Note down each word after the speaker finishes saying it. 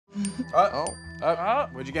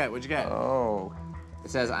What'd you get? What'd you get? Oh. It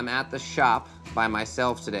says, I'm at the shop by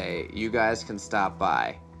myself today. You guys can stop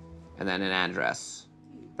by. And then an address.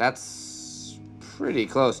 That's pretty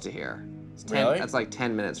close to here. It's 10, Really? That's like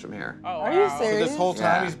 10 minutes from here. Oh, Are you serious? So this whole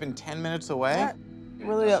time Yeah. he's been 10 minutes away? That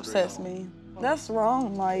really upsets me. That's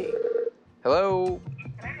wrong, like. Hello?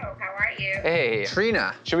 Hello, how are you? Hey,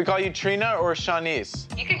 Trina. Should we call you Trina or Shawnice?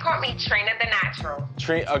 You can call me Trina the Natural.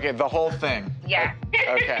 Okay, the whole thing. Yeah.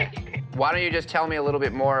 Okay. Why don't you just tell me a little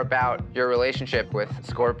bit more about your relationship with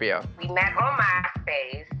Scorpio? We met on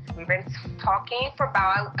MySpace. We've been talking for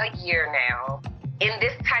about a year now. In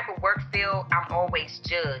this type of work field, I'm always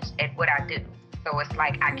judged at what I do. So it's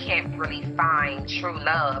like I can't really find true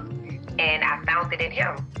love, and I found it in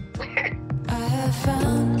him. I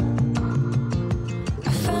found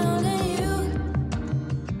in you.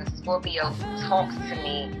 The Scorpio talks to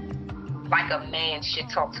me like a man should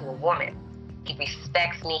talk to a woman. He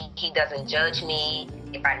respects me, he doesn't judge me.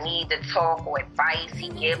 If I need to talk or advice, he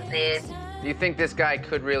gives it. Do you think this guy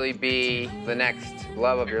could really be the next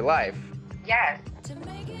love of your life? Yes,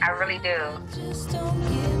 I really do. Just don't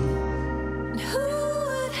give. Who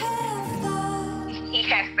would have thought He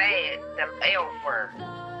has said the L word,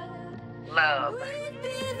 love. we'd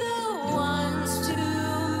be the ones to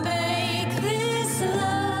make this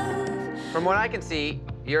love? From what I can see,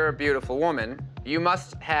 you're a beautiful woman. You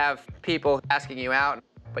must have people asking you out,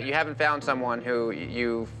 but you haven't found someone who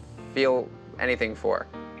you feel anything for.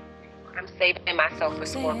 I'm saving myself for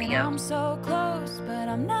Saying Scorpio. I'm so close, but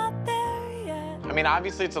I'm not there yet. I mean,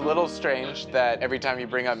 obviously it's a little strange that every time you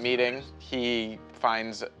bring up meeting, he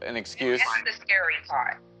finds an excuse. That's the scary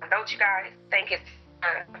part. Don't you guys think it's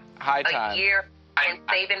High time. a year and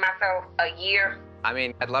saving myself a year? I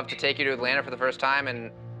mean, I'd love to take you to Atlanta for the first time and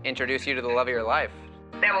introduce you to the love of your life.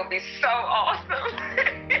 That would be so awesome.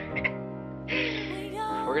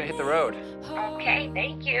 We're gonna hit the road. Okay,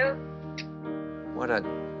 thank you. What a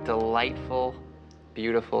delightful,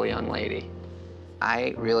 beautiful young lady.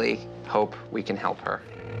 I really hope we can help her.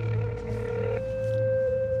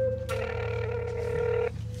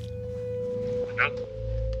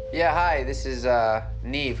 Yeah, hi, this is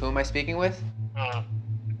Neve. Who am I speaking with?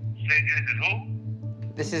 This is who?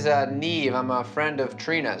 This is Neve. I'm a friend of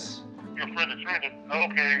Trina's. Your friend of Trina.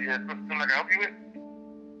 Okay, yeah. Something I can help you with?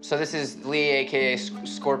 So this is Lee, aka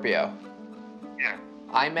Scorpio. Yeah.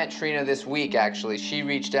 I met Trina this week, actually. She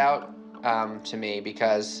reached out to me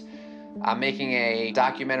because I'm making a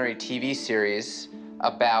documentary TV series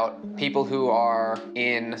about people who are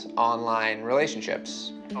in online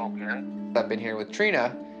relationships. Okay. I've been here with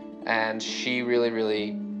Trina, and she really,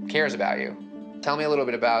 really cares about you. Tell me a little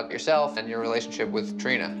bit about yourself and your relationship with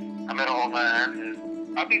Trina. I met her online,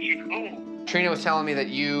 and I think she's cool. Trina was telling me that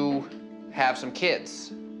you have some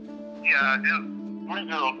kids. Yeah, I do. 3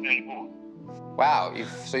 girls and a boy. Wow,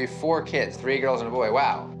 so you've 4 kids, 3 girls and a boy,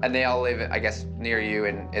 wow. And they all live, I guess, near you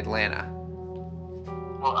in Atlanta.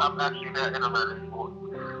 Well, I'm actually not in Atlanta anymore.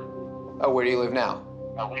 Oh, where do you live now?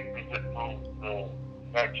 I recently just moved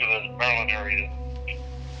back to the Maryland area.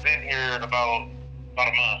 Been here in about a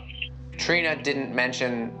month. Trina didn't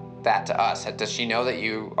mention that to us. Does she know that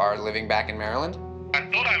you are living back in Maryland? I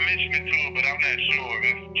thought I mentioned it to her, but I'm not sure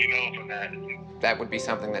if she knows or not. That would be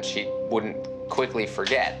something that she wouldn't quickly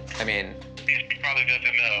forget. I mean, She probably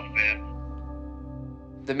doesn't know, man.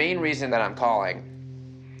 the main reason that I'm calling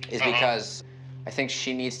is because I think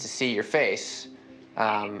she needs to see your face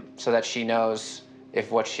so that she knows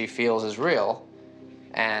if what she feels is real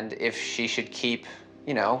and if she should keep,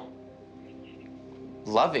 you know,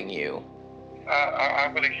 loving you. I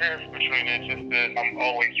really care for Trina. It's just that I'm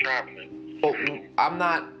always traveling. Well, I'm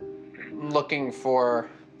not looking for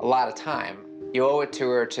a lot of time. You owe it to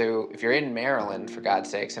her to, if you're in Maryland, for God's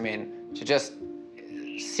sakes, I mean, to just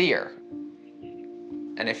see her.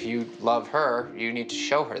 And if you love her, you need to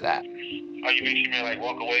show her that. Oh, you mean she may like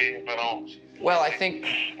walk away if I don't? Well, I think,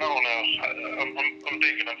 I don't know. I'm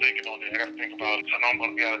thinking on it. I gotta think about it. I know I'm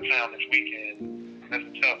gonna be out of town this weekend. That's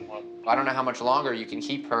a tough one. I don't know how much longer you can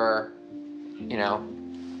keep her, you know,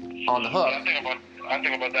 on the hook. I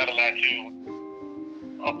think about that a lot too.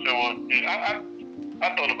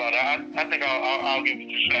 I thought about it. I think I'll give it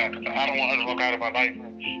a shot because I don't want her to walk out of my life.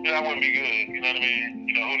 That wouldn't be good. You know what I mean?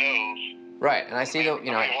 You know, who knows? Right, and I see the,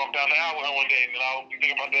 you know. I might walk down the aisle with her one day and then I'll be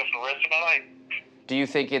thinking about that for the rest of my life. Do you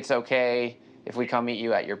think it's okay if we come meet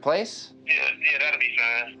you at your place? Yeah, that'll be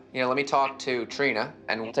fine. You know, let me talk to Trina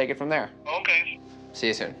and we'll take it from there. Okay. See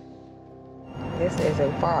you soon. This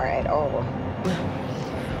isn't far at all.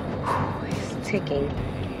 It's ticking.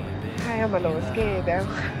 I am a little scared though.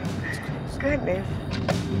 Goodness.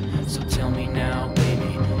 So tell me now,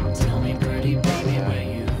 baby. Tell me, pretty baby, where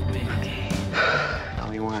you've been.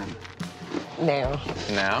 Now.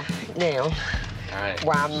 Now? Now. All right.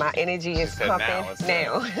 While my energy is said pumping. now, let's do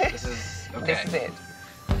Now. This is okay. This is it.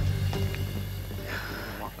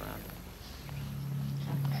 Walk around.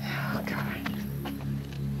 Oh, God.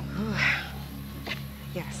 Whew.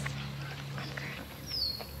 Yes. Okay.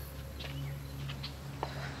 All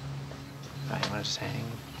right, you want to just hang?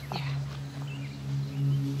 Yeah.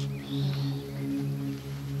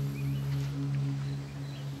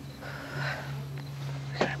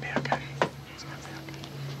 You're gonna be okay. It's gonna be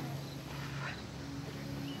okay.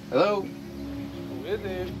 Hello? Who is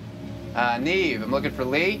it? Neve, I'm looking for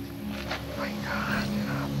Lee. Oh, my God.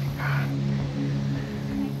 Oh, my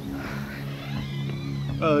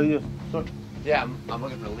God. Yeah. So, Yeah, I'm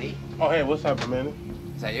looking for Lee. oh, hey, what's up, man?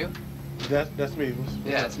 Is that you? That's me. What's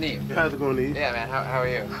Yeah, up? it's Neve. How's it going, Lee? Yeah, man, how are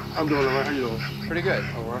you? I'm doing all right. How you doing? Pretty good.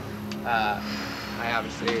 I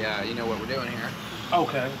obviously, you know what we're doing here,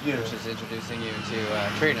 Okay, yeah. which is introducing you to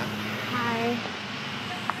Trina. Hi.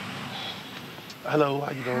 Hello,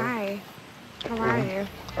 how you doing? Hi. How are you?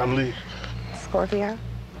 I'm Lee. Scorpio.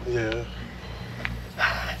 Yeah.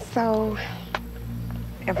 So,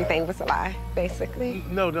 everything was a lie, basically.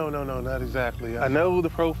 No, not exactly. I know the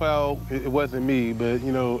profile, it wasn't me, but,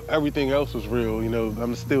 you know, everything else was real. You know,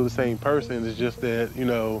 I'm still the same person. It's just that, you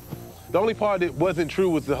know, the only part that wasn't true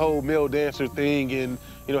was the whole male dancer thing and,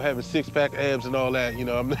 you know, having six-pack abs and all that. You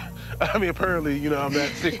know, I mean, apparently, you know, I'm not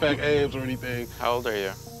six-pack abs or anything. How old are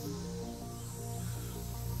you?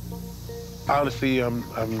 Honestly, I'm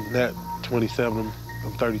not 27.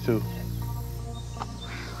 I'm 32.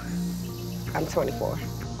 I'm 24.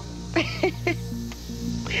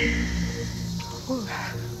 Whew.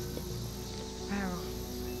 Wow.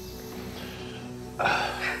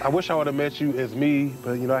 I wish I would have met you as me,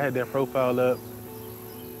 but, you know, I had that profile up.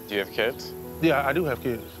 Do you have kids? Yeah, I do have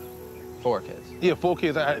kids. 4 kids. Yeah, 4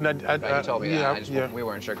 kids. Right, you told me yeah, that. We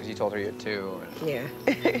weren't sure because you told her you had 2. Yeah.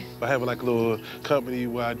 I have like a little company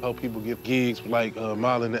where I help people get gigs, like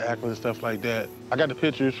modeling and acting and stuff like that. I got the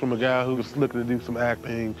pictures from a guy who was looking to do some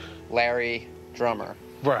acting. Larry, drummer.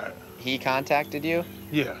 Right. He contacted you?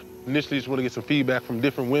 Yeah. Initially, just want to get some feedback from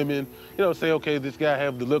different women. You know, say, okay, this guy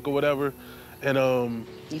have the look or whatever. And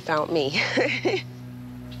You found me.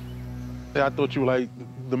 I thought you were like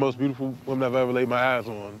the most beautiful woman I've ever laid my eyes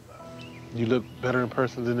on. You look better in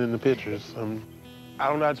person than in the pictures. I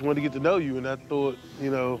don't know, I just wanted to get to know you, and I thought, you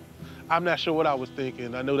know, I'm not sure what I was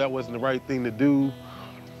thinking. I know that wasn't the right thing to do.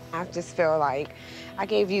 I just feel like I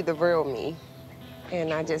gave you the real me,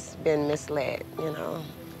 and I just been misled, you know,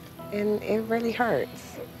 and it really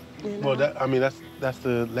hurts. You know? Well, that's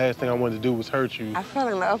the last thing I wanted to do was hurt you. I fell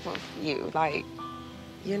in love with you, like,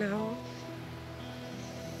 you know.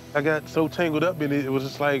 I got so tangled up in it, it was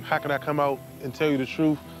just like, how can I come out and tell you the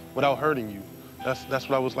truth without hurting you? That's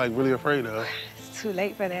what I was like really afraid of. It's too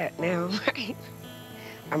late for that now, right?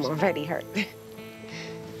 I'm already hurt.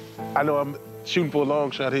 I know I'm shooting for a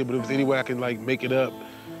long shot here, but if there's any way I can like make it up.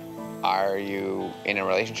 Are you in a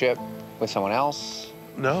relationship with someone else?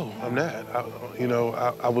 No, I'm not. I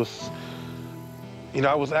was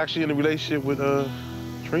actually in a relationship with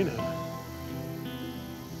Trina.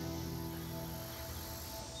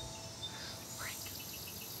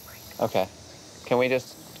 Okay. Can you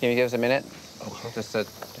give us a minute? Okay. Just to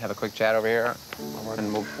have a quick chat over here,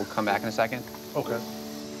 and we'll come back in a second. Okay.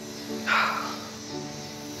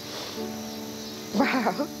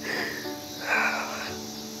 Wow.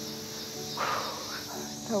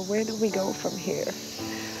 So where do we go from here?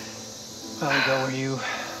 Probably go where you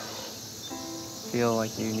feel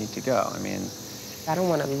like you need to go. I mean, I don't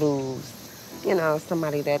want to lose, you know,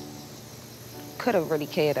 somebody that could have really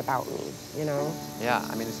cared about me, you know? yeah,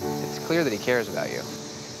 I mean, it's clear that he cares about you,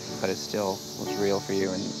 but it still was real for you In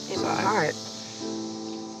my inside. heart.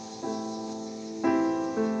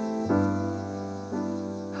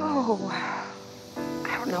 Oh,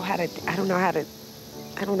 I don't know how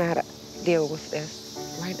to deal with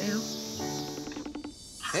this right now.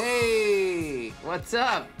 Hey, what's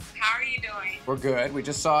up? How are you doing? We're good. We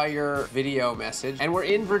just saw your video message, and we're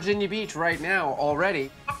in Virginia Beach right now already.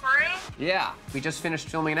 Oh, for real? Yeah, we just finished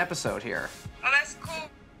filming an episode here. Oh, that's cool.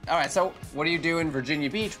 All right, so what do you do in Virginia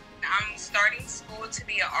Beach? I'm starting school to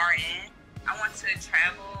be an RN. I want to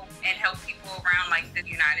travel and help people around like the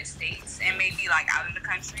United States and maybe like out of the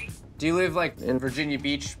country. Do you live like in Virginia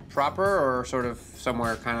Beach proper or sort of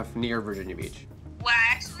somewhere kind of near Virginia Beach? Well,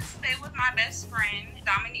 I actually stay with my best friend,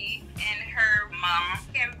 Dominique, and her mom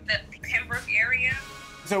in the Pembroke area.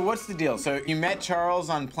 So what's the deal? So you met Charles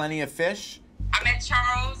on Plenty of Fish? I met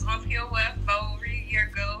Charles on POF over a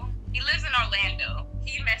year ago. He lives in Orlando.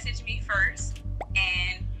 He messaged me first,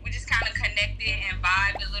 and we just kind of connected and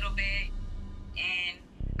vibed a little bit. And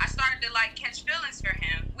I started to like catch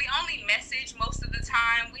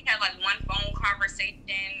like one phone conversation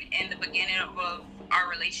in the beginning of our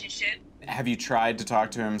relationship. Have you tried to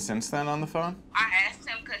talk to him since then on the phone? I asked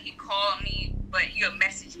him because he called me, but he'll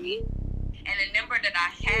message me. And the number that I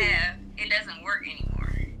have, it doesn't work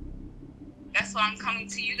anymore. That's why I'm coming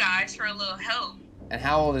to you guys for a little help. And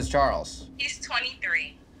how old is Charles? He's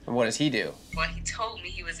 23. And what does he do? Well, he told me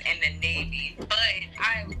he was in the Navy, but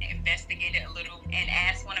I investigated a little and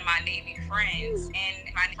asked one of my Navy friends,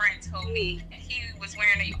 and my friend told me he was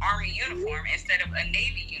wearing an Army uniform instead of a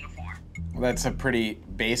Navy uniform. Well, that's a pretty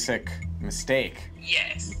basic mistake.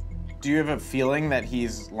 Yes. Do you have a feeling that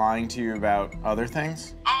he's lying to you about other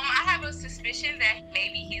things? I have a suspicion that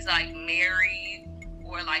maybe he's like married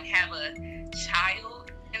or like have a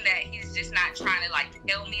child, and that he's just not trying to like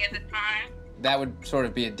tell me at the time. That would sort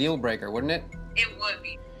of be a deal breaker, wouldn't it? It would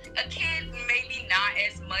be. A kid, maybe not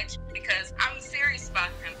as much, because I'm serious about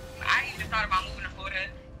him. I even thought about moving to Florida.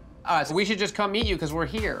 All right, so we should just come meet you because we're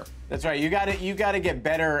here. That's right. You gotta get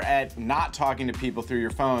better at not talking to people through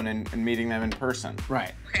your phone and meeting them in person.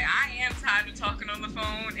 Right. Okay, I am tired of talking on the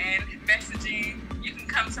phone and messaging. You can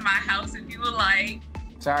come to my house if you would like.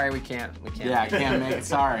 Sorry, we can't. Yeah, I can't make it.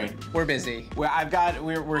 Sorry. We're busy. Well,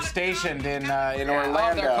 we're stationed in Orlando.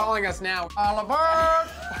 Oh, they're calling us now. Oliver!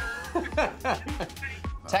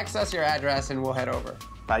 Text us your address and we'll head over.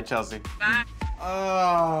 Bye, Chelsea. Bye.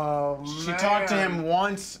 Oh, man. She talked to him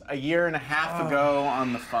once a year and a half ago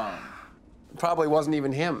on the phone. Probably wasn't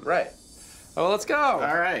even him. Right. Oh, let's go.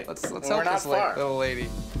 All right. Let's Well, help we're not this far. little lady.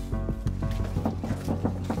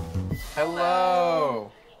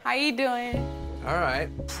 Hello. How you doing? All right.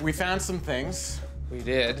 We found some things, We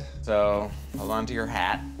did. so hold on to your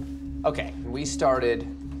hat. Okay, we started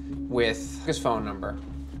with his phone number.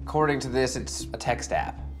 According to this, it's a text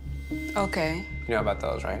app. Okay. You know about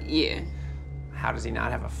those, right? Yeah, How does he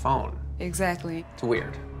not have a phone? exactly. It's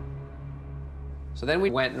weird. So then we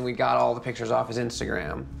went and we got all the pictures off his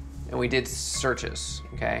Instagram and we did searches,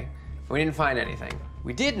 okay? And we didn't find anything.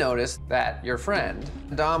 We did notice that your friend,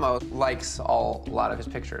 Damo, likes a lot of his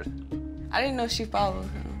pictures. I didn't know she followed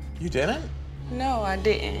him. You didn't? No, I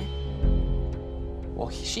didn't. Well,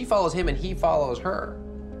 she follows him and he follows her.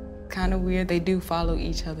 Kind of weird. They do follow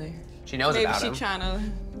each other. She knows Maybe about she him. trying to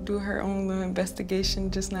do her own little investigation,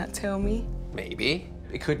 just not tell me. Maybe.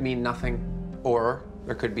 It could mean nothing, or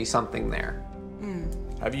there could be something there.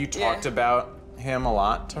 Have you talked about him a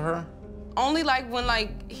lot to her? Only like when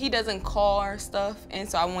like he doesn't call or stuff, and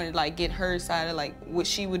so I wanted to like get her side of like what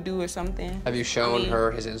she would do or something. Have you shown I mean,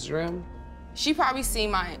 her his Instagram? She probably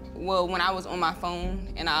seen when I was on my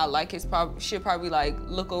phone and I like she'll probably like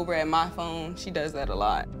look over at my phone. She does that a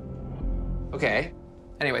lot. Okay.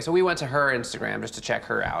 Anyway, so we went to her Instagram just to check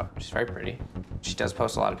her out. She's very pretty. She does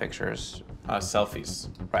post a lot of pictures. Selfies.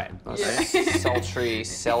 Right. Sultry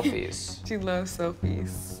selfies. She loves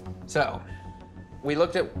selfies. So, we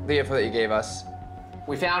looked at the info that you gave us.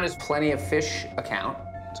 We found his Plenty of Fish account.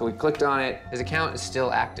 So we clicked on it. His account is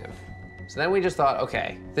still active. So then we just thought,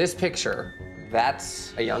 okay, this picture,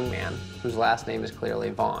 that's a young man whose last name is clearly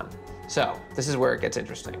Vaughn. So this is where it gets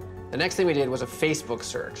interesting. The next thing we did was a Facebook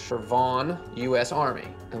search for Vaughn, U.S. Army.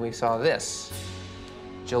 And we saw this,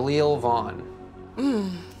 Jaleel Vaughn.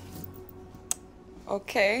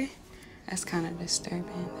 Okay. That's kind of disturbing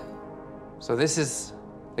though. So this is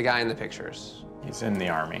the guy in the pictures. He's in the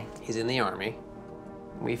Army. He's in the Army.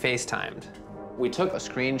 We FaceTimed. We took a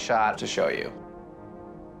screenshot to show you.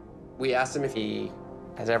 We asked him if he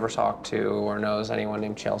has ever talked to or knows anyone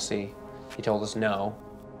named Chelsea. He told us no.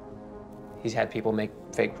 He's had people make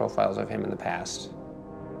fake profiles of him in the past.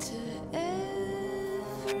 To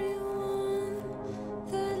everyone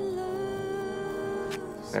that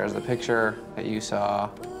loves There's the picture that you saw.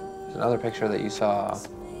 There's another picture that you saw.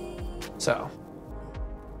 So,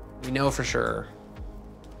 we know for sure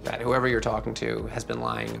that whoever you're talking to has been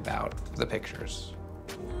lying about the pictures.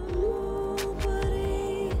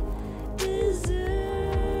 nobody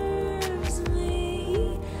deserves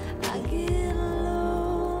me. I get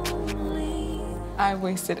lonely. I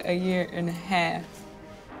wasted a year and a half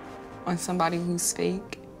on somebody who's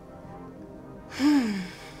fake.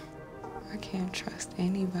 I can't trust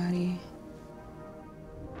anybody.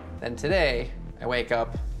 Then today, I wake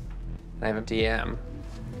up and I have a DM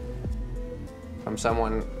from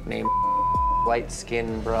someone named Light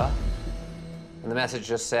Skin Bruh. And the message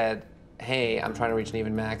just said, hey, I'm trying to reach an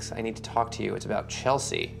even max. I need to talk to you. It's about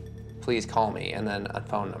Chelsea. Please call me, and then a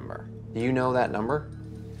phone number. Do you know that number?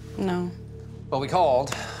 No. Well, we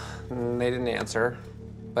called, and they didn't answer,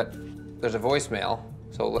 but there's a voicemail,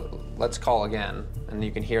 so let's call again, and you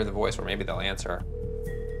can hear the voice, or maybe they'll answer.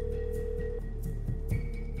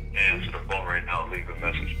 Answer the phone right now, leave a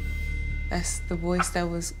message. That's the voice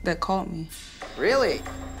that called me. Really?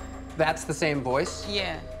 That's the same voice?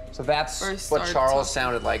 Yeah. So that's First what started Charles talking.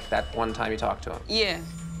 sounded like that one time you talked to him? Yeah.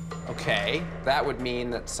 Okay, that would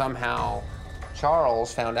mean that somehow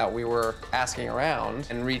Charles found out we were asking around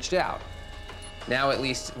and reached out. Now at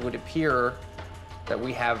least it would appear that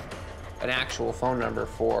we have an actual phone number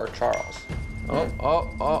for Charles.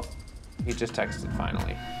 Oh. He just texted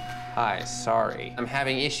finally. Hi, sorry. I'm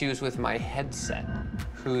having issues with my headset.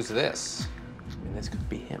 Who's this? I mean, this could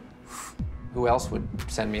be him. Who else would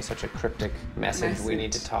send me such a cryptic message? We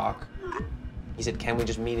need to talk. He said, can we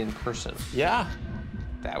just meet in person? Yeah.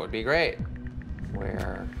 That would be great.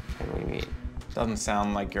 Where can we meet? Doesn't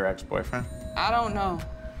sound like your ex-boyfriend. I don't know.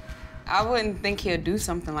 I wouldn't think he'd do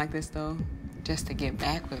something like this, though, just to get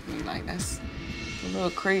back with me. Like, that's a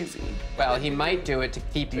little crazy. Well, he might do it to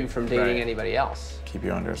keep you from dating Right. anybody else. Keep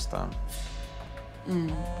you under his thumb.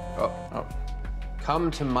 Oh.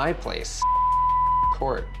 Come to my place.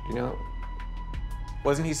 Court, you know?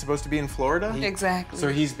 Wasn't he supposed to be in Florida? Exactly. So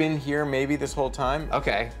he's been here maybe this whole time?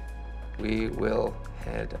 Okay. We will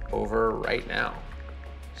head over right now.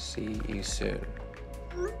 See you soon.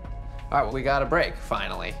 All right, well, we got a break,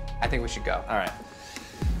 finally. I think we should go. All right.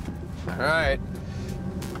 All right.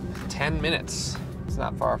 10 minutes. It's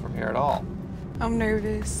not far from here at all. I'm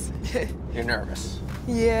nervous. You're nervous.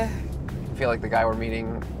 Yeah. I feel like the guy we're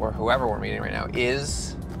meeting, or whoever we're meeting right now,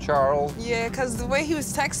 is Charles. Yeah, because the way he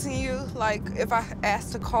was texting you, like, if I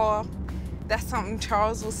asked to call, that's something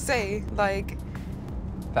Charles will say. Like,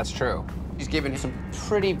 That's true. He's given some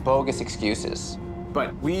pretty bogus excuses.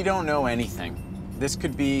 But we don't know anything. This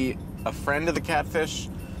could be a friend of the Catfish.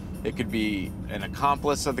 It could be an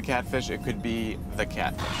accomplice of the Catfish. It could be the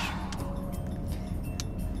Catfish.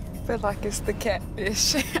 I feel like it's the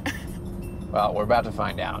Catfish. Well, we're about to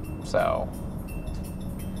find out, so.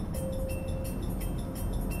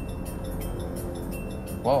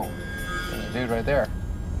 Whoa, there's a dude right there.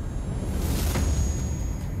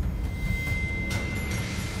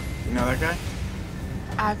 You know that guy?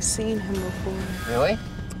 I've seen him before. Really?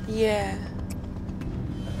 Yeah.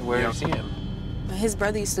 Where have you seen him? His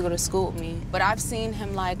brother used to go to school with me, but I've seen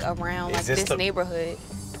him like around like this neighborhood.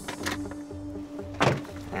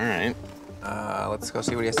 All right. Let's go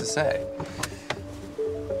see what he has to say.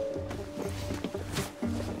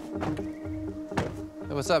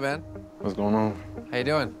 Hey, what's up, man? What's going on? How you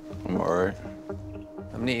doing? I'm all right.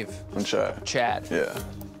 I'm Neve. I'm Chad. Chad. Yeah.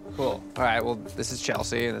 Cool. All right, well, this is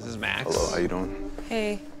Chelsea, and this is Max. Hello, how you doing?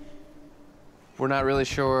 Hey. We're not really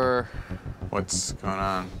sure What's going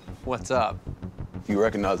on? what's up. You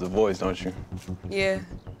recognize the voice, don't you? Yeah.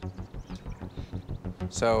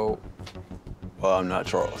 So, Well, I'm not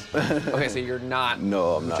Charles. okay, so you're not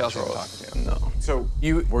No, I'm not Chelsea Charles. talking to. No. So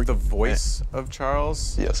you were the voice of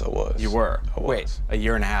Charles? Yes, I was. You were? I was. Wait. A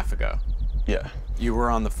year and a half ago. Yeah. You were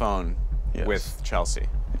on the phone Yes. with Chelsea.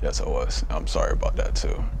 Yes, I was. I'm sorry about that,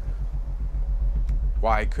 too.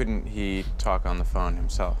 Why couldn't he talk on the phone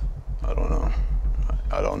himself? I don't know.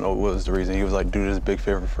 I don't know what was the reason. He was like, do this big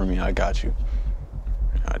favor for me. I got you.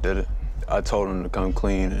 I did it. I told him to come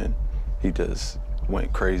clean, and he just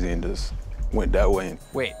went crazy and just went that way.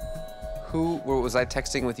 Wait, was I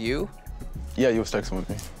texting with you? Yeah, you was texting with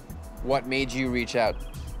me. What made you reach out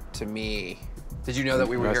to me? Did you know that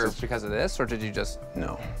we were here Message. because of this, or did you just?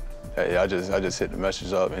 No. Hey, I just hit the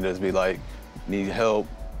message up and just be like, need help,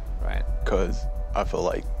 Right. because I feel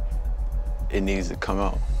like it needs to come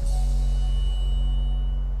out.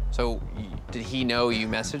 So, did he know you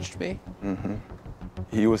messaged me? Mm-hmm.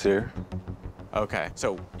 He was here. Okay,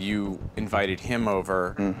 so you invited him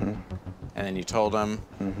over, Mm-hmm. and then you told him,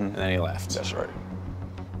 and then he left. That's right.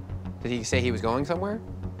 Did he say he was going somewhere?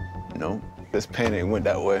 No, this panic went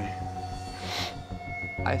that way.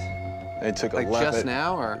 It took Like a left. just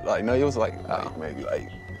now, or? Like, no, it was like Oh. maybe like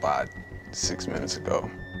 5, 6 minutes ago.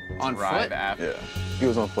 On Drive foot? after. Yeah, he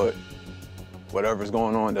was on foot. Whatever's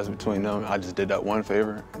going on, that's between them. I just did that one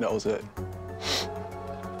favor, and that was it.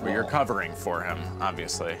 But you're covering for him,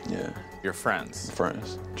 obviously. Yeah, You're friends.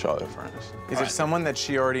 friends, childhood friends. Is it someone that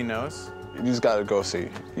she already knows? You just gotta go see.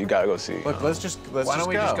 You gotta go see. Look, let's just Why don't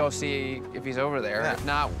we just go see if he's over there? Yeah. If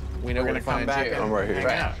not, we know We're where gonna to come find back you. and I'm right here. hang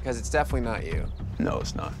Right, out. because it's definitely not you. No,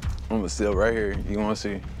 it's not. I'm still right here. You wanna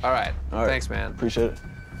see? All right. All right. Thanks, man. Appreciate it.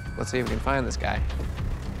 Let's see if we can find this guy.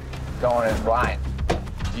 Going in blind.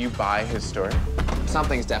 Do you buy his story?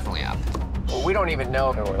 Something's definitely up. Well, we don't even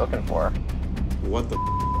know who we're looking for. What the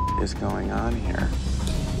is going on here?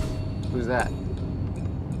 Who's that?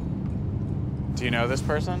 Do you know this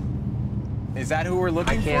person? Is that who we're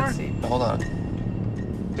looking I can't for? see. Hold on.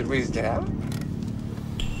 Did we stab?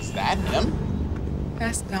 Is that him?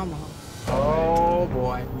 That's Domo. Oh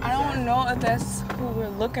boy. I don't know if that's who we're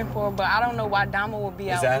looking for, but I don't know why Dama would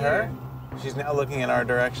be out Is that here. her? She's now looking in our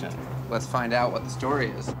direction. Let's find out what the story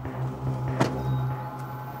is.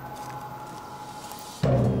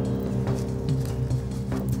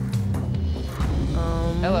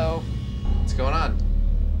 Hello. What's going on?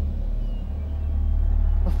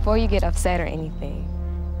 Before you get upset or anything,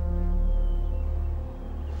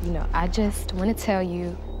 you know, I just want to tell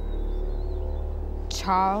you,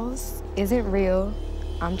 Charles isn't real.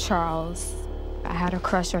 I'm Charles. I had a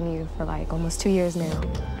crush on you for like almost 2 years now.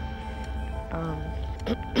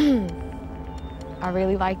 I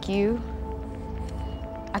really like you.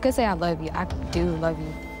 I could say I love you. I do love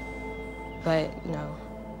you. But, you know,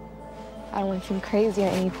 I don't want to seem crazy or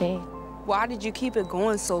anything. Why did you keep it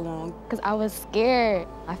going so long? Because I was scared.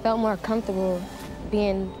 I felt more comfortable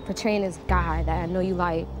being portraying this guy that I know you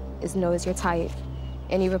like, is your type.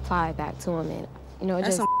 And you replied back to him, and you know, it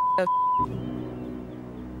That's just.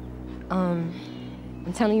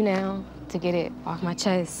 I'm telling you now to get it off my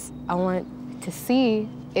chest. I want to see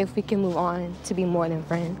if we can move on to be more than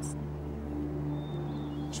friends.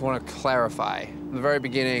 Just want to clarify. In the very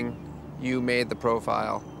beginning, you made the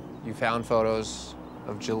profile. You found photos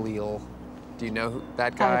of Jaleel. Do you know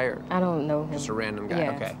that guy? Or I don't know him. just a random guy?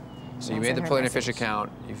 Yeah. Okay. So you I made sent the her Plenty a of Fish message.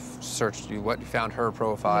 account. You searched. You found her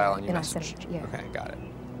profile, Yeah, and you and I sent messaged. it, yeah. Okay, got it.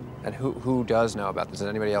 And who does know about this? Does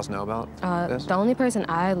anybody else know about this? The only person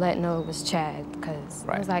I let know was Chad, because I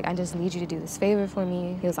Right. was like, I just need you to do this favor for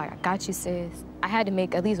me. He was like, I got you, sis. I had to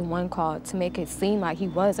make at least one call to make it seem like he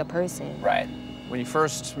was a person. Right. When you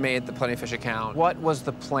first made the Plenty of Fish account, what was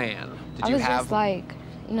the plan? Did I you was have? just like,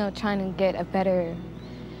 you know, trying to get a better,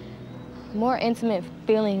 more intimate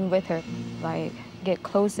feeling with her, like get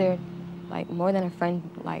closer, like more than a friend,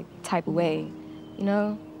 like type of way, you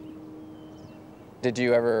know? Did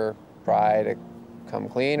you ever try to come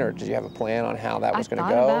clean, or did you have a plan on how that was going to go?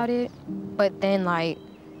 I thought about it, but then like,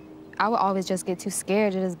 I would always just get too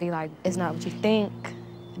scared to just be like, it's not what you think,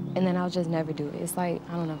 and then I'll just never do it. It's like,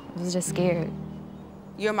 I don't know, I was just scared.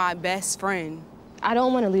 You're my best friend. I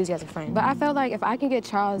don't want to lose you as a friend, but I felt like if I can get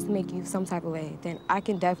Charles to make you some type of way, then I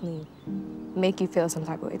can definitely make you feel some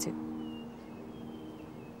type of way too.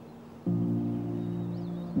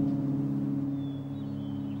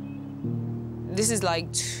 This is like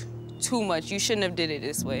too much. You shouldn't have did it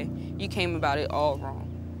this way. You came about it all wrong.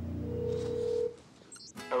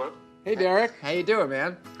 Hello? Hey, Derek. How you doing,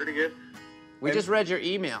 man? Pretty good. We just read your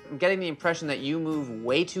email. I'm getting the impression that you move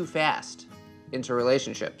way too fast into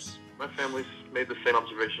relationships. My family's made the same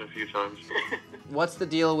observation a few times. What's the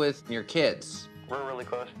deal with your kids? We're really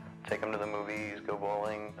close. Take them to the movies, go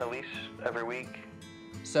bowling, at least every week.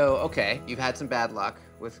 So, okay, you've had some bad luck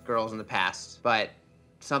with girls in the past, but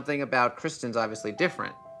something about Kristen's obviously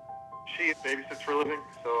different. She babysits for a living,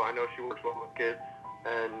 so I know she works well with kids,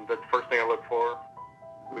 and that's the first thing I look for.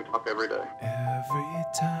 We talk every day. Every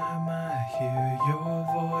time I hear your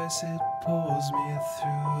voice, it pulls me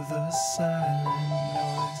through the silent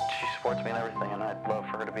noise. She supports me in everything, and I'd love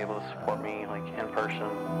for her to be able to support me, like, in person.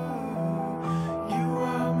 You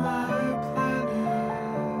are my planet,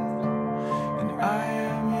 and I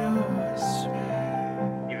am yours.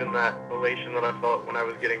 Even that elation that I felt when I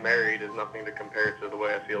was getting married is nothing to compare to the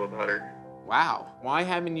way I feel about her. Wow. Why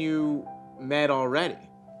haven't you met already?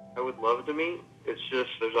 I would love to meet. It's just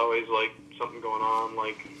there's always like something going on.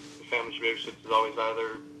 Like the family she babysits is always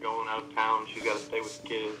either going out of town. She's got to stay with the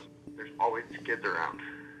kids. There's always kids around,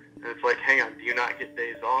 and it's like, hang on, do you not get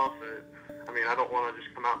days off? I mean, I don't want to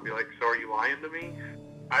just come out and be like, so are you lying to me?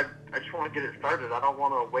 I just want to get it started. I don't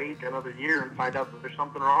want to wait another year and find out that there's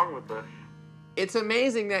something wrong with this. It's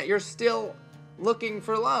amazing that you're still looking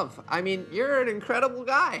for love. I mean, you're an incredible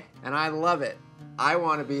guy, and I love it. I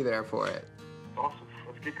want to be there for it. Awesome.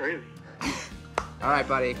 Let's get crazy. All right,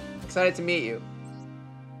 buddy. Excited to meet you.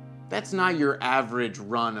 That's not your average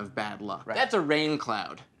run of bad luck. Right. That's a rain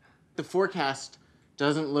cloud. The forecast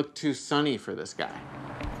doesn't look too sunny for this guy.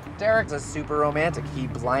 Derek's a super romantic. He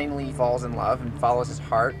blindly falls in love and follows his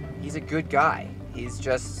heart. He's a good guy. He's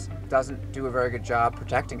just doesn't do a very good job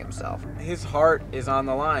protecting himself. His heart is on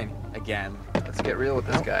the line again. Let's get real with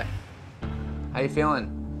this guy. How you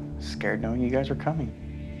feeling? Scared knowing you guys are coming.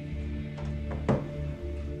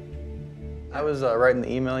 I was writing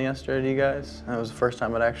the email yesterday to you guys. That was the first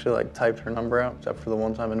time I'd actually like typed her number out, except for the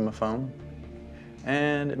one time into my phone.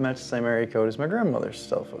 And it matched the same area code as my grandmother's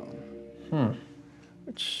cell phone.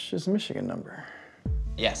 Which is a Michigan number.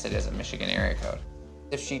 Yes, it is a Michigan area code.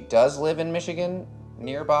 If she does live in Michigan,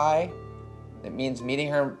 nearby, it means meeting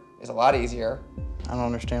her is a lot easier. I don't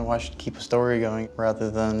understand why I should keep a story going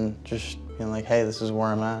rather than just being like, hey, this is where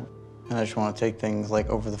I'm at. And I just want to take things like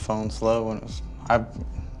over the phone slow, and I would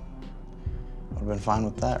have been fine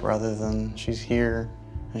with that rather than she's here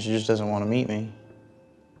and she just doesn't want to meet me.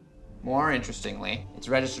 More interestingly, it's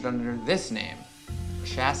registered under this name,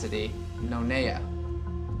 Chastity Nonea.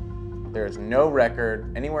 There is no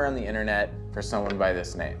record anywhere on the internet for someone by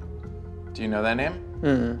this name. Do you know that name?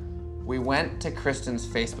 Mm-hmm. We went to Kristen's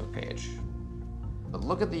Facebook page, but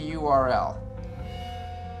look at the URL.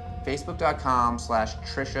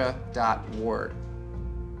 Facebook.com/Trisha.Ward.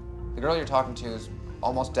 The girl you're talking to is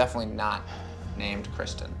almost definitely not named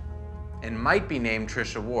Kristen. And might be named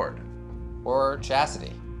Trisha Ward. Or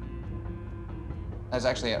Chastity. There's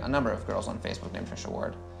actually a number of girls on Facebook named Trisha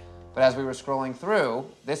Ward. But as we were scrolling through,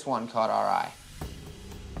 this one caught our eye.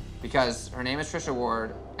 Because her name is Trisha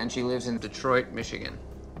Ward, and she lives in Detroit, Michigan.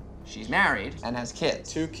 She's married and has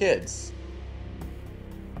kids. 2 kids.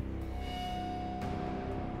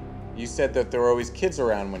 You said that there were always kids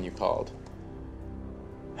around when you called.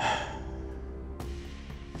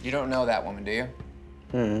 You don't know that woman, do you?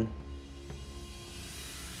 Mm-hmm.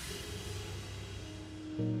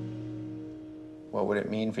 What would it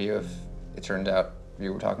mean for you if it turned out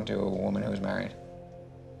you were talking to a woman who was married?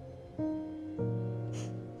 I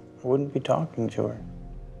wouldn't be talking to her.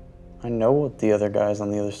 I know what the other guys on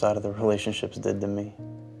the other side of the relationships did to me.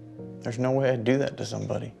 There's no way I'd do that to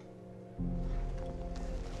somebody.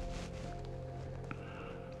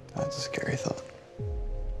 That's a scary thought.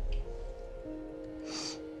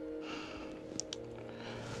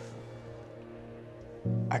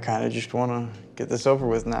 I kind of just want to get this over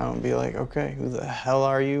with now and be like, okay, who the hell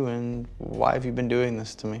are you and why have you been doing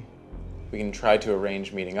this to me? We can try to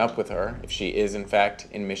arrange meeting up with her. If she is, in fact,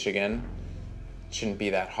 in Michigan, it shouldn't be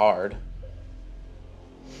that hard.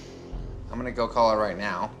 I'm gonna go call her right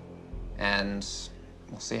now, and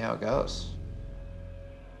we'll see how it goes.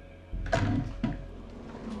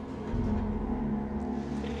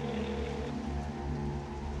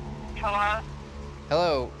 Hello?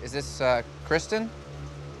 Hello, is this Kristen?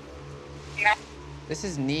 Yeah. This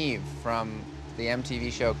is Neve from the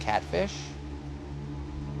MTV show Catfish.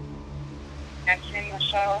 I've seen the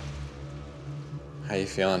show. How you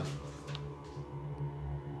feeling?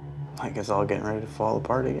 I guess all getting ready to fall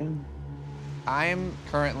apart again. I'm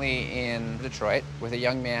currently in Detroit with a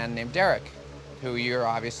young man named Derek, who you're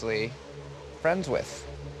obviously friends with.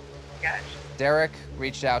 Yes. Derek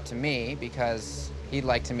reached out to me because he'd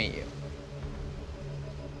like to meet you.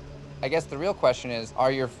 I guess the real question is,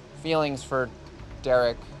 are your feelings for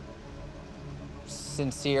Derek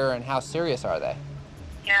sincere, and how serious are they?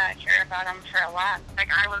 Yeah, I care about him for a lot. Like,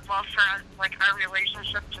 I would love for, like, our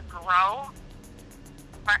relationship to grow.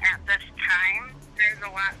 But at this time, there's a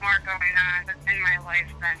lot more going on in my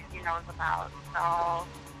life than he knows about. So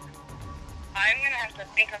I'm going to have to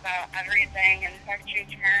think about everything and talk to you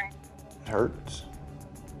tomorrow. It hurts.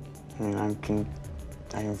 I mean, I can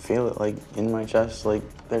feel it, like, in my chest, like,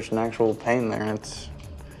 there's an actual pain there. It's...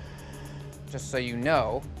 Just so you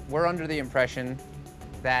know, we're under the impression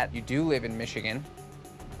that you do live in Michigan,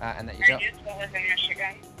 and that you don't. I used to live in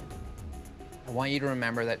Michigan. I want you to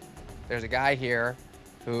remember that there's a guy here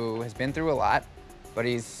who has been through a lot, but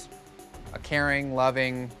he's a caring,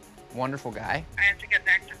 loving, wonderful guy. I have to get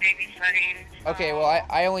back to babysitting. So... Okay, well,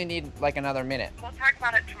 I only need like another minute. We'll talk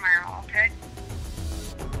about it tomorrow, okay?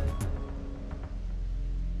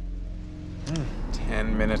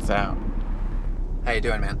 10 minutes out. How you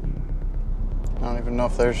doing, man? I don't even know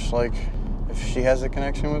if there's, like, if she has a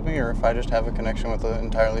connection with me or if I just have a connection with an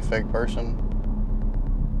entirely fake person.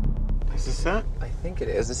 Is this it? I think it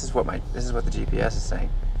is. This is what the GPS is saying.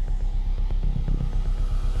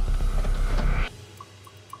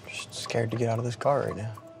 Just scared to get out of this car right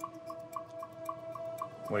now.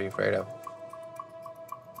 What are you afraid of?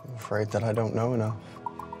 I'm afraid that I don't know enough.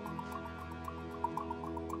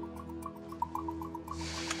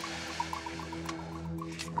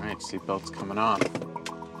 All right, seatbelt's coming on.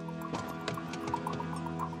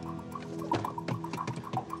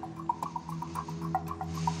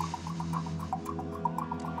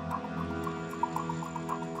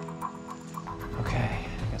 Okay, I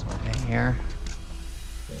guess we're in here.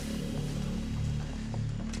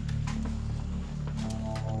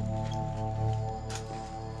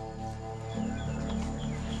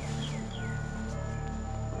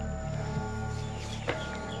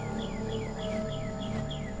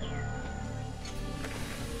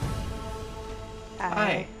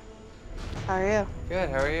 Hi. How are you? Good,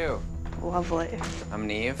 how are you? Lovely. I'm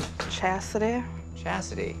Neve. Chastity?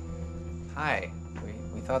 Chastity. Hi.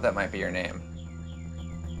 We thought that might be your name.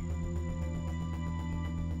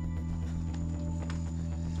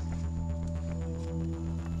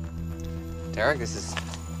 Derek, this is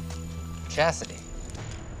Chastity.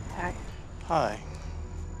 Hi. Hi.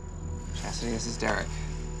 Chastity, this is Derek.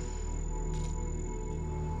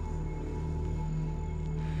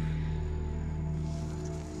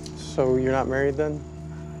 So you're not married then?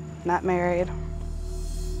 Not married.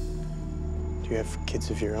 Do you have kids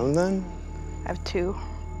of your own then? I have 2.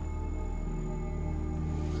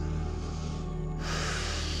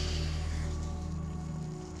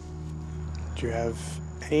 Do you have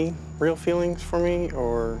any real feelings for me,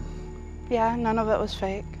 or Yeah, none of it was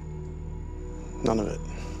fake. none of it?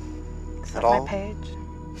 Except At all? my page.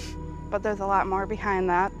 But there's a lot more behind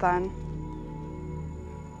that than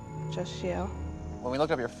just you. When we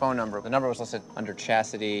looked up your phone number, the number was listed under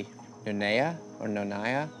Chastity Nunea or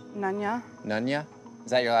Nonaya? Nunya? Nunya?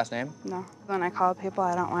 Is that your last name? No. When I call people,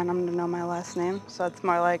 I don't want them to know my last name. So it's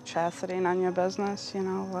more like Chastity, Nunya business, you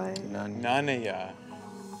know, like. None of ya.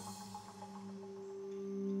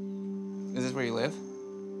 Is this where you live?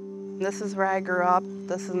 This is where I grew up.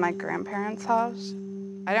 This is my grandparents' house.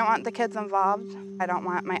 I didn't want the kids involved. I don't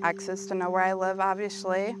want my exes to know where I live,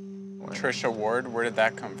 obviously. Trisha Ward, where did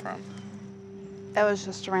that come from? It was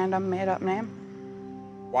just a random made-up name.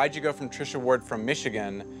 Why'd you go from Trisha Ward from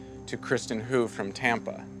Michigan to Kristen Hu from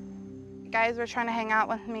Tampa? Guys were trying to hang out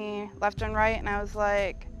with me left and right, and I was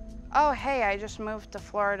like, oh, hey, I just moved to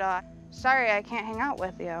Florida. Sorry, I can't hang out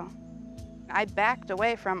with you. I backed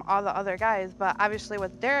away from all the other guys, but obviously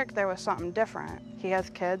with Derek, there was something different. He has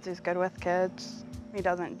kids, he's good with kids. He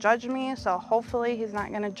doesn't judge me, so hopefully he's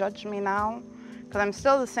not gonna judge me now, because I'm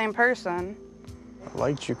still the same person. I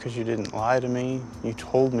liked you because you didn't lie to me. You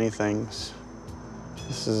told me things.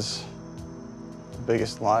 This is the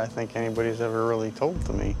biggest lie I think anybody's ever really told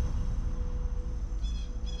to me.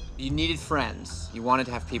 You needed friends. You wanted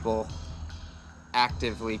to have people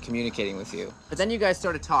actively communicating with you. But then you guys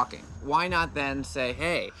started talking. Why not then say,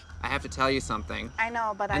 hey, I have to tell you something? I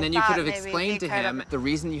know, but And I then you thought could have maybe explained he to could him have- the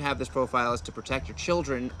reason you have this profile is to protect your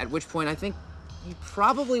children, at which point I think he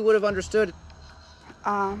probably would have understood.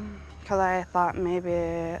 Because I thought maybe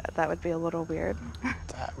that would be a little weird.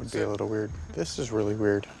 That would be a little weird. This is really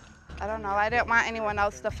weird. I don't know, I didn't want anyone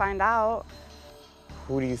else to find out.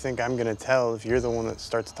 Who do you think I'm gonna tell if you're the one that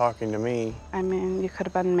starts talking to me? I mean, you could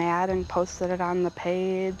have been mad and posted it on the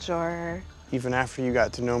page, or... Even after you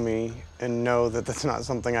got to know me and know that that's not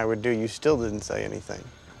something I would do, you still didn't say anything.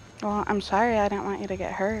 Well, I'm sorry, I didn't want you to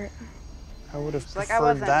get hurt. I would have It's like I preferred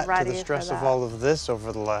wasn't that to ready the for stress of that. all of this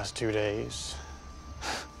over the last 2 days.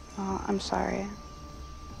 Well, I'm sorry.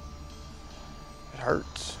 It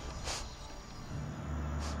hurts.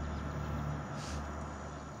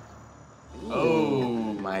 Oh,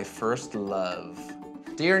 my first love.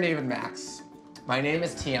 Dear Nave and Max, my name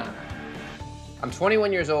is Tiana. I'm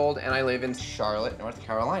 21 years old and I live in Charlotte, North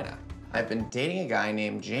Carolina. I've been dating a guy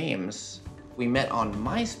named James. We met on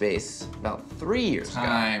MySpace about 3 years ago.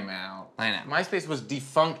 Time out. I know. MySpace was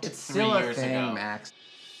defunct It's 3 still a years thing, ago. Max.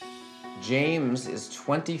 James is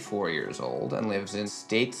 24 years old and lives in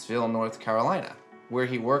Statesville, North Carolina, where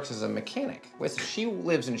he works as a mechanic. Wait, so she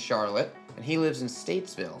lives in Charlotte and he lives in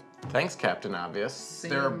Statesville. Thanks, Captain Obvious.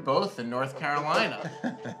 They're both in North Carolina.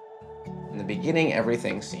 In the beginning,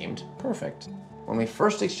 everything seemed perfect. When we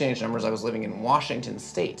first exchanged numbers, I was living in Washington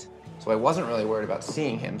State, so I wasn't really worried about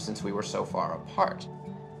seeing him since we were so far apart.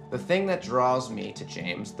 The thing that draws me to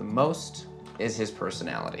James the most is his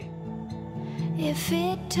personality. If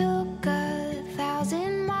it took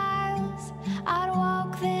 1,000 miles, I'd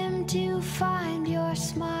walk them to find your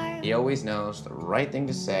smile. He always knows the right thing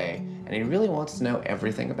to say, and he really wants to know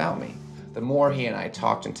everything about me. The more he and I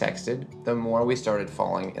talked and texted, the more we started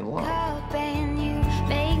falling in love. Up and you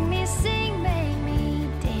make me sing, make me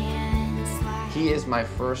dance like... He is my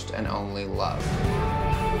first and only love.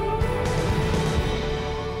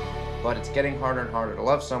 But it's getting harder and harder to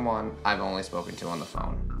love someone I've only spoken to on the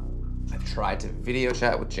phone. I've tried to video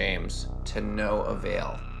chat with James to no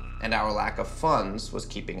avail, and our lack of funds was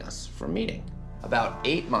keeping us from meeting. About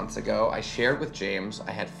 8 months ago, I shared with James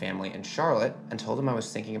I had family in Charlotte and told him I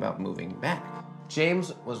was thinking about moving back.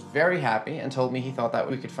 James was very happy and told me he thought that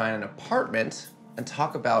we could find an apartment and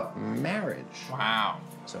talk about marriage. Wow.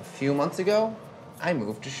 So a few months ago, I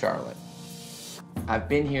moved to Charlotte. I've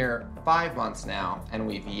been here 5 months now, and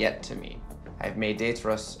we've yet to meet. I've made dates for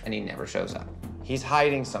us, and he never shows up. He's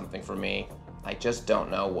hiding something from me. I just don't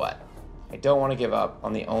know what. I don't want to give up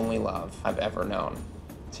on the only love I've ever known,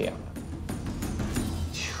 Tiana.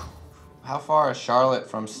 How far is Charlotte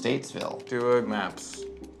from Statesville? Do a maps.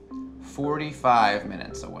 45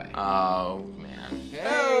 minutes away. Oh, man. Hey.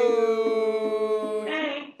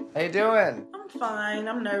 How you doing? I'm fine.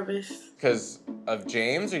 I'm nervous. Because of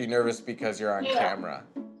James, or are you nervous because you're on Yeah. camera?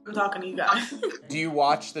 I'm talking to you guys. Do you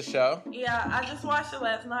watch the show? Yeah, I just watched it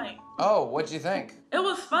last night. Oh, what'd you think? It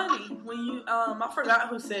was funny when you, I forgot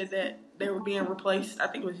who said that they were being replaced. I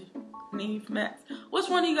think it was Neve, Max. Which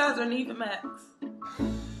one of you guys are Neve and Max?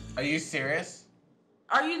 Are you serious?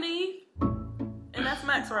 Are you Neve? And that's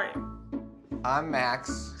Max, right? I'm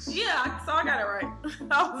Max. Yeah, so I got it right.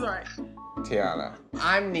 I was right. Tiana.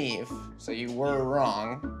 I'm Neve, so you were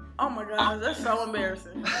wrong. Oh my gosh, that's so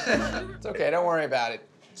embarrassing. It's okay, don't worry about it.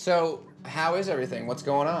 So, how is everything? What's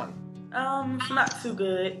going on? It's not too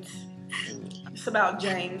good. It's about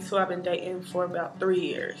James, who I've been dating for about 3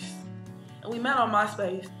 years. And we met on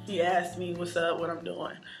MySpace. He asked me what's up, what I'm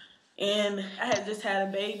doing. And I had just had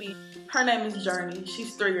a baby. Her name is Journey.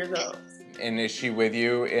 She's 3 years old. And is she with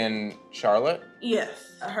you in Charlotte?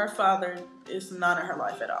 Yes. Her father is not in her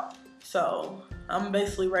life at all. So I'm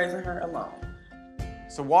basically raising her alone.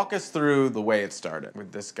 So walk us through the way it started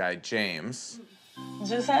with this guy, James.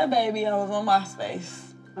 Just had a baby. I was on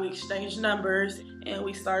MySpace. We exchanged numbers and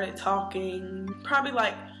we started talking. Probably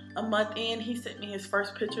like a month in, he sent me his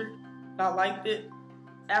first picture. I liked it.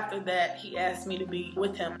 After that, he asked me to be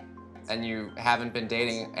with him. And you haven't been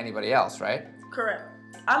dating anybody else, right? Correct.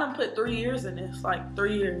 I done put 3 years in this, like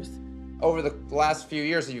 3 years. Over the last few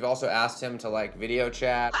years, you've also asked him to like video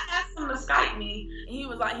chat. I asked him to Skype me, and he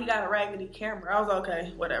was like, he got a raggedy camera. I was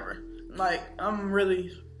okay, whatever. Like, I'm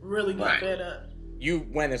really getting fed up. You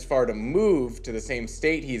went as far to move to the same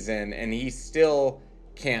state he's in, and he still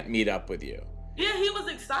can't meet up with you. Yeah, he was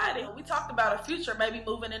excited. We talked about a future, maybe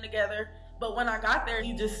moving in together. But when I got there,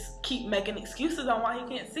 he just keep making excuses on why he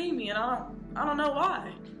can't see me, and I don't know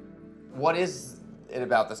why. What is it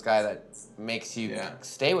about this guy that makes you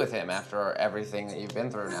stay with him after everything that you've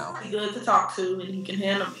been through now? He's good to talk to, and he can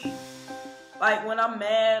handle me. Like, when I'm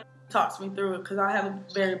mad, he talks me through it, because I have a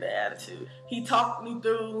very bad attitude. He talked me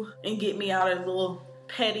through and get me out of the little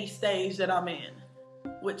petty stage that I'm in,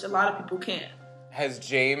 which a lot of people can't. Has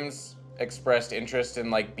James expressed interest in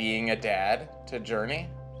like being a dad to Journey?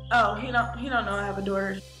 Oh, he don't know I have a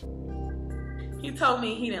daughter. He told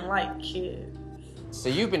me he didn't like kids. So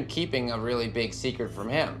you've been keeping a really big secret from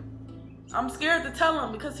him. I'm scared to tell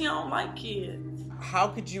him because he don't like kids. How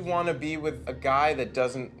could you want to be with a guy that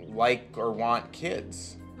doesn't like or want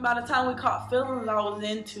kids? By the time we caught feelings, I was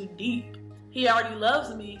in too deep. He already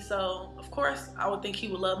loves me, so of course I would think he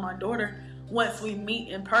would love my daughter once we meet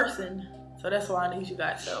in person. So that's why I need you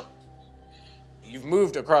guys' help. You've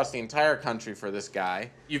moved across the entire country for this guy.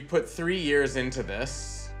 You've put 3 years into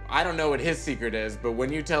this. I don't know what his secret is, but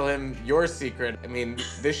when you tell him your secret, I mean,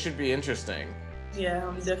 this should be interesting. Yeah,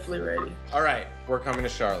 I'm definitely ready. All right, we're coming to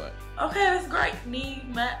Charlotte. Okay, that's great. Neve,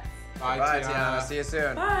 Max. Bye, Bye, Tiana. Tiana. See you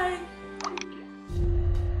soon. Bye.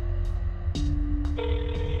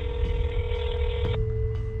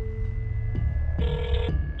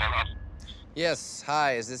 Yes,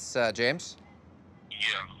 hi, is this James? Yeah.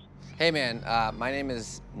 Hey man, my name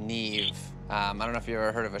is Neve. I don't know if you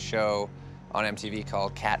ever heard of a show on MTV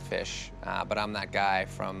called Catfish, but I'm that guy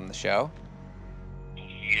from the show. Yeah,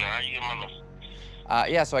 you get my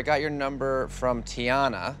number. Yeah, so I got your number from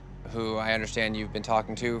Tiana, who I understand you've been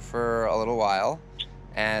talking to for a little while.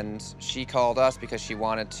 And she called us because she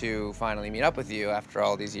wanted to finally meet up with you after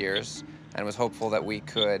all these years and was hopeful that we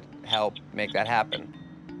could help make that happen.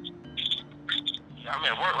 I'm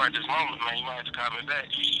at work right this moment, man. You might have to call me back.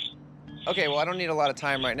 Okay, well, I don't need a lot of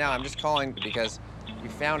time right now. I'm just calling because we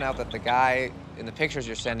found out that the guy in the pictures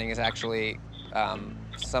you're sending is actually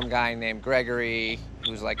some guy named Gregory,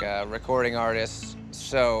 who's like a recording artist.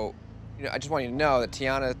 So, I just want you to know that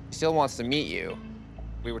Tiana still wants to meet you.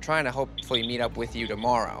 We were trying to hopefully meet up with you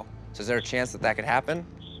tomorrow. So is there a chance that that could happen?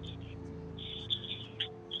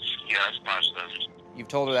 Yeah, it's possible. You've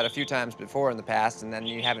told her that a few times before in the past, and then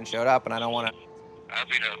you haven't showed up, and I don't want to. I'll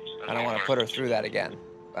be there. I don't want to put her through that again.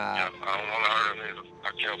 Yeah, I don't want to hurt her either.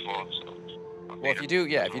 I care for her, so. Well, if you do,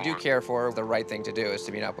 if you do care for her, the right thing to do is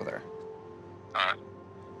to meet up with her. All right.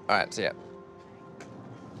 All right, see ya.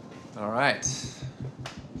 All right.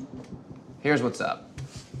 Here's what's up.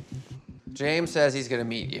 James says he's gonna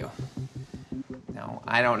meet you. Now,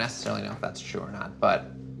 I don't necessarily know if that's true or not, but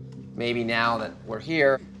maybe now that we're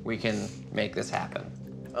here, we can make this happen.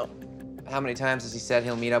 Oh. How many times has he said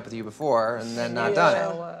he'll meet up with you before and then not done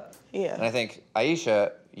it? Yeah. And I think,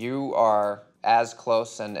 Aisha, you are as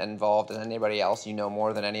close and involved as anybody else. You know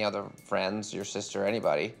more than any other friends, your sister,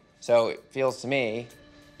 anybody. So it feels to me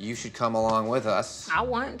you should come along with us. I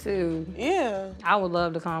want to. Yeah. I would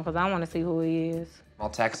love to come because I want to see who he is. I'll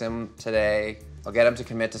text him today. I'll get him to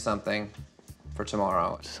commit to something for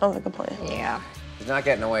tomorrow. Sounds like a plan. Yeah. He's not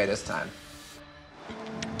getting away this time.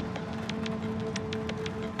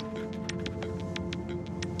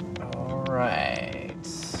 right.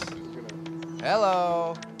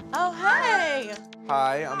 Hello. Oh, hey.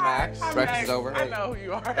 Hi, I'm Max. Breakfast is over. I know who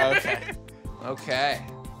you are. Okay. Okay.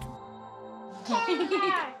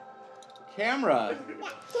 Camera.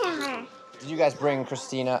 Did you guys bring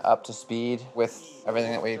Christina up to speed with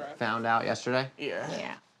everything that we found out yesterday?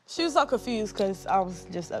 Yeah. She was so confused because I was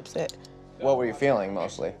just upset. What were you feeling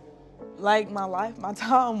mostly? Like my life, my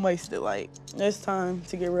time wasted. Like, it's time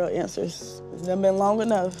to get real answers. It's done been long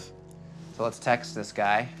enough. So let's text this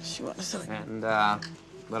guy and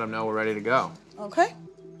let him know we're ready to go. Okay.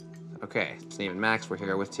 Okay, Steve and Max, we're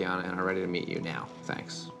here with Tiana and are ready to meet you now.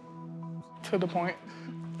 Thanks. To the point.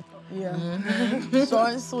 Yeah.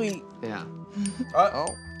 Short and sweet. Yeah.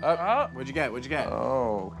 What'd you get? What'd you get?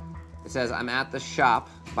 Oh. It says, I'm at the shop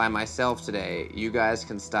by myself today. You guys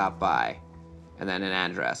can stop by. And then an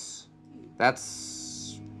address.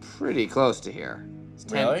 That's pretty close to here. It's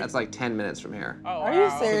 10, Really? That's like 10 minutes from here. Oh, are you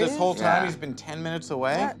serious? So this whole time Yeah. he's been 10 minutes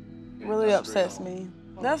away? That really upsets me.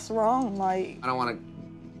 That's wrong. Like, I don't want to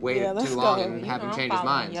wait Yeah, let's too long go. and have him change his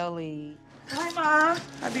mind. Hi, Mom.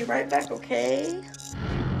 I'll be right back, okay?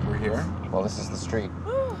 We're here? Well, this is the street.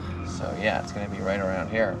 So yeah, it's gonna be right around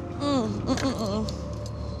here.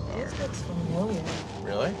 This looks familiar.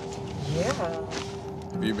 Really? Yeah.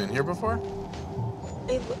 Have you been here before?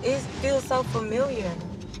 It feels so familiar.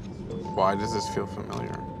 Why does this feel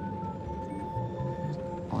familiar?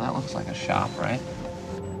 Well, that looks like a shop, right?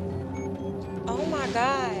 Oh my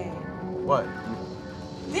God. What?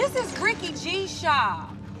 This is Ricky G's shop.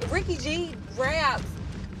 Ricky G raps,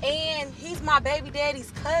 and he's my baby daddy's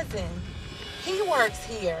cousin. He works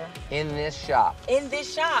here. In this shop. In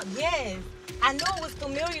this shop, yes. I knew it was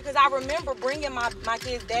familiar because I remember bringing my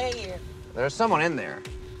kid's dad here. There's someone in there.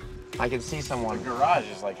 I can see someone. The garage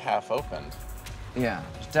is like half opened. Yeah,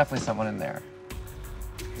 there's definitely someone in there.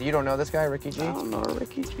 You don't know this guy, Ricky G? I don't know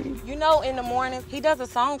Ricky G. You know, in the morning, he does a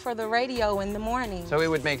song for the radio in the morning. So it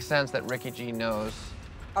would make sense that Ricky G knows,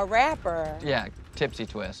 A rapper. yeah, Tipsy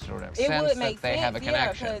Twist or whatever. It sense would make that they sense, have a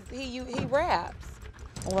connection. yeah, because he raps.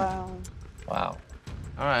 Wow. Wow.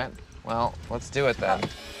 All right, well, let's do it then.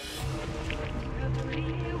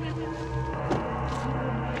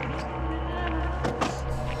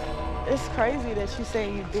 It's crazy that you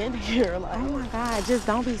say you've been here. Like, Oh my God, just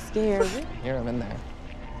don't be scared. Here, I'm in there.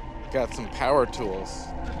 Got some power tools.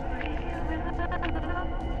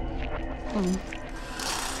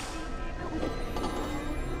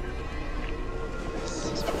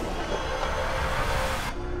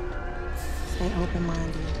 Stay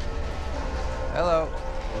open-minded. Hello.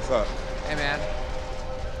 What's up? Hey, man.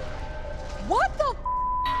 What the?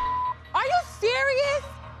 Are you serious?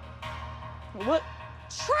 what?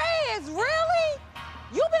 Trez, really?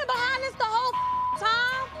 You been behind this the whole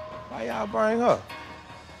time? Why y'all bring her?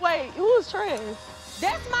 Wait, who is Trez?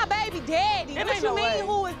 That's my baby daddy. It What ain't you no mean, way.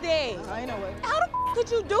 who is that? Ain't no way. How the could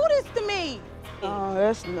you do this to me? Oh,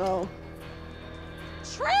 that's no.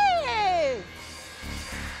 Trez!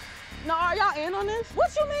 No, are y'all in on this? What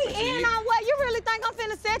you mean, in on what? You really think I'm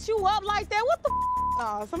finna set you up like that? What the?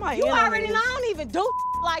 No, somebody You in on already this. know I don't even do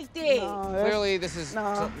like that. No, that's- Clearly, this is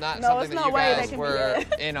No. not No, something it's that no you way that guys can be were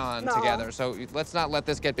it. in on No. together. So let's not let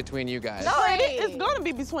this get between you guys. No, it's gonna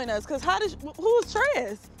be between us. Cause who's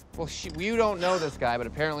Trez? Well, you don't know this guy, but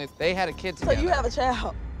apparently they had a kid So together. you have a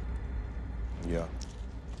child? Yeah.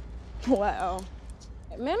 Wow.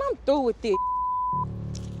 Man, I'm through with this.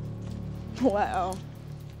 Wow.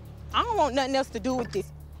 I don't want nothing else to do with this.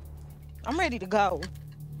 I'm ready to go.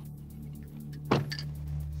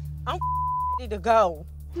 I'm ready to go.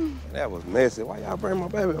 That was messy. Why y'all bring my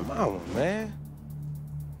baby mama, man?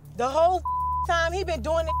 The whole time he been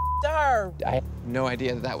doing it to her. I had no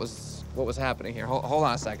idea that was what was happening here. Hold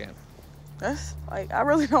on a second. That's like, I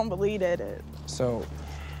really don't believe that. So,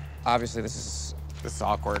 obviously, this is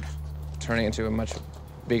awkward, turning into a much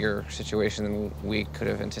bigger situation than we could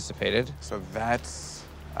have anticipated. So that's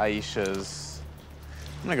Aisha's.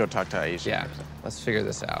 I'm gonna go talk to Aisha. Yeah, let's figure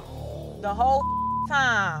this out. The whole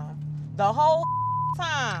time. The whole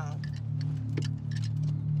time.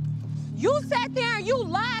 You sat there and you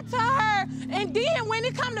lied to her, and then when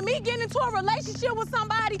it come to me getting into a relationship with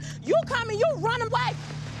somebody, you come and you run away.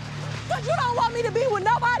 Because you don't want me to be with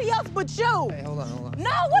nobody else but you. Hey, hold on. No,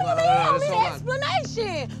 what do you mean you don't just need hold an on.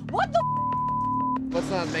 explanation? What the Let's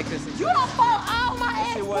not make this into You don't fought all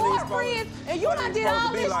my See, what he's ex-boyfriends, and you what done he's did supposed all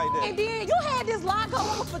to be this, like that. and then you had this lock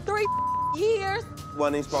on for 3 years.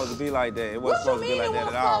 Wasn't even supposed to be like that. It What wasn't you supposed to be mean it like that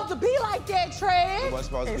wasn't at all. supposed to be like that, Trez? It wasn't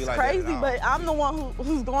supposed to It's be like crazy, that at all. but I'm the one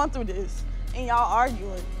who's going through this, and y'all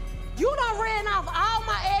arguing. You done ran off all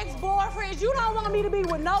my ex-boyfriends. You don't want me to be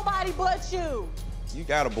with nobody but you. You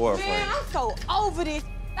got a boyfriend. Man, I'm so over this.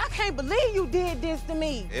 I can't believe you did this to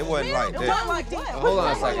me. It wasn't like It that. wasn't like that. Hold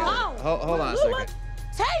on a second. Home. Hold on a second.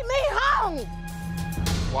 Take me home.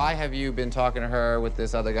 Why have you been talking to her with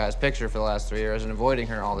this other guy's picture for the last 3 years and avoiding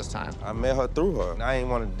her all this time? I met her through her. I ain't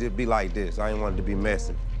want it to be like this. I ain't want it to be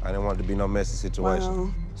messy. I didn't want it to be no messy situation.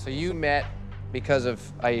 Wow. So you met because of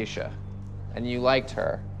Aisha, and you liked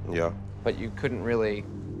her, Yeah. but you couldn't really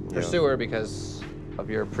pursue her because of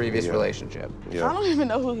your previous relationship. Yeah. I don't even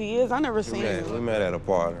know who he is. I never seen We him. met at a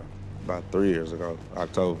party about 3 years ago,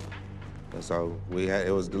 October. And so it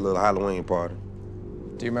was the little Halloween party.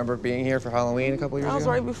 Do you remember being here for Halloween a couple years That was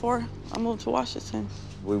ago? right before I moved to Washington.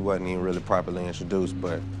 We wasn't even really properly introduced,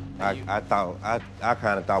 but I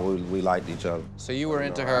kind of thought we liked each other. So you were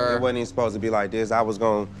into her. It wasn't even supposed to be like this. I was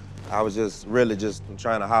just really just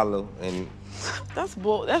trying to holler and. That's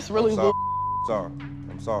really I'm bull. sorry.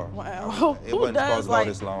 I'm sorry. Wow. It wasn't supposed to go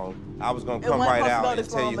this long. I was gonna come right out and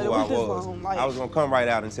tell you who I was. I was gonna come right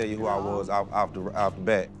out and tell you who I was off the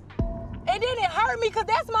bat. And then it hurt me because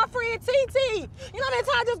that's my friend TT. You know how many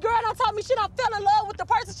times this girl done told me she done fell in love with the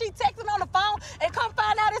person she texting on the phone and come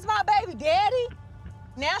find out it's my baby daddy?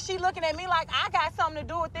 Now she looking at me like I got something to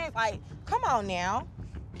do with this. Like, come on now.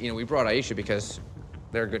 You know, we brought Aisha because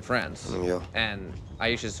they're good friends. Yeah. And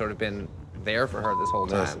Aisha's sort of been there for her this whole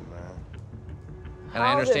time. Listen, man. And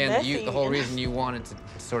I How is it understand that messy? the whole reason you wanted to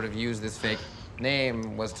sort of use this fake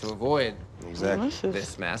name was to avoid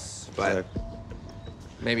this mess, but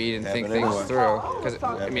maybe you didn't think Happened things anyway. through. Because,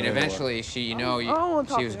 I Happened mean, anyway. eventually she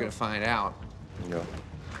was going to find out. Yeah.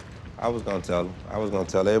 I was gonna tell her. I was gonna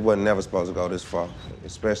tell her. It wasn't never supposed to go this far,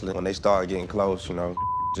 especially when they started getting close, you know.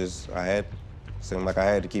 Seemed like I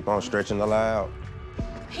had to keep on stretching the lie out.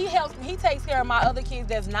 He helps me. He takes care of my other kids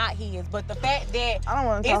that's not his. But the fact that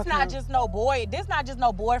it's not just no boy, this not just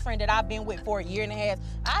no boyfriend that I've been with for a year and a half.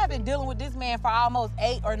 I've been dealing with this man for almost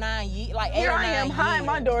 8 or 9 years, like 8 Here or 9 I am years. hiding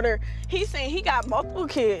my daughter. He's saying he got multiple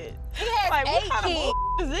kids. He has Like, 8 what kind kids.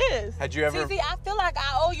 of is this? Had you ever? See, I feel like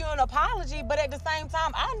I owe you an apology, but at the same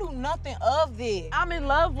time, I knew nothing of this. I'm in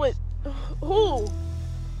love with who?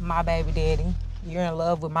 My baby daddy. You're in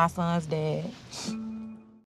love with my son's dad.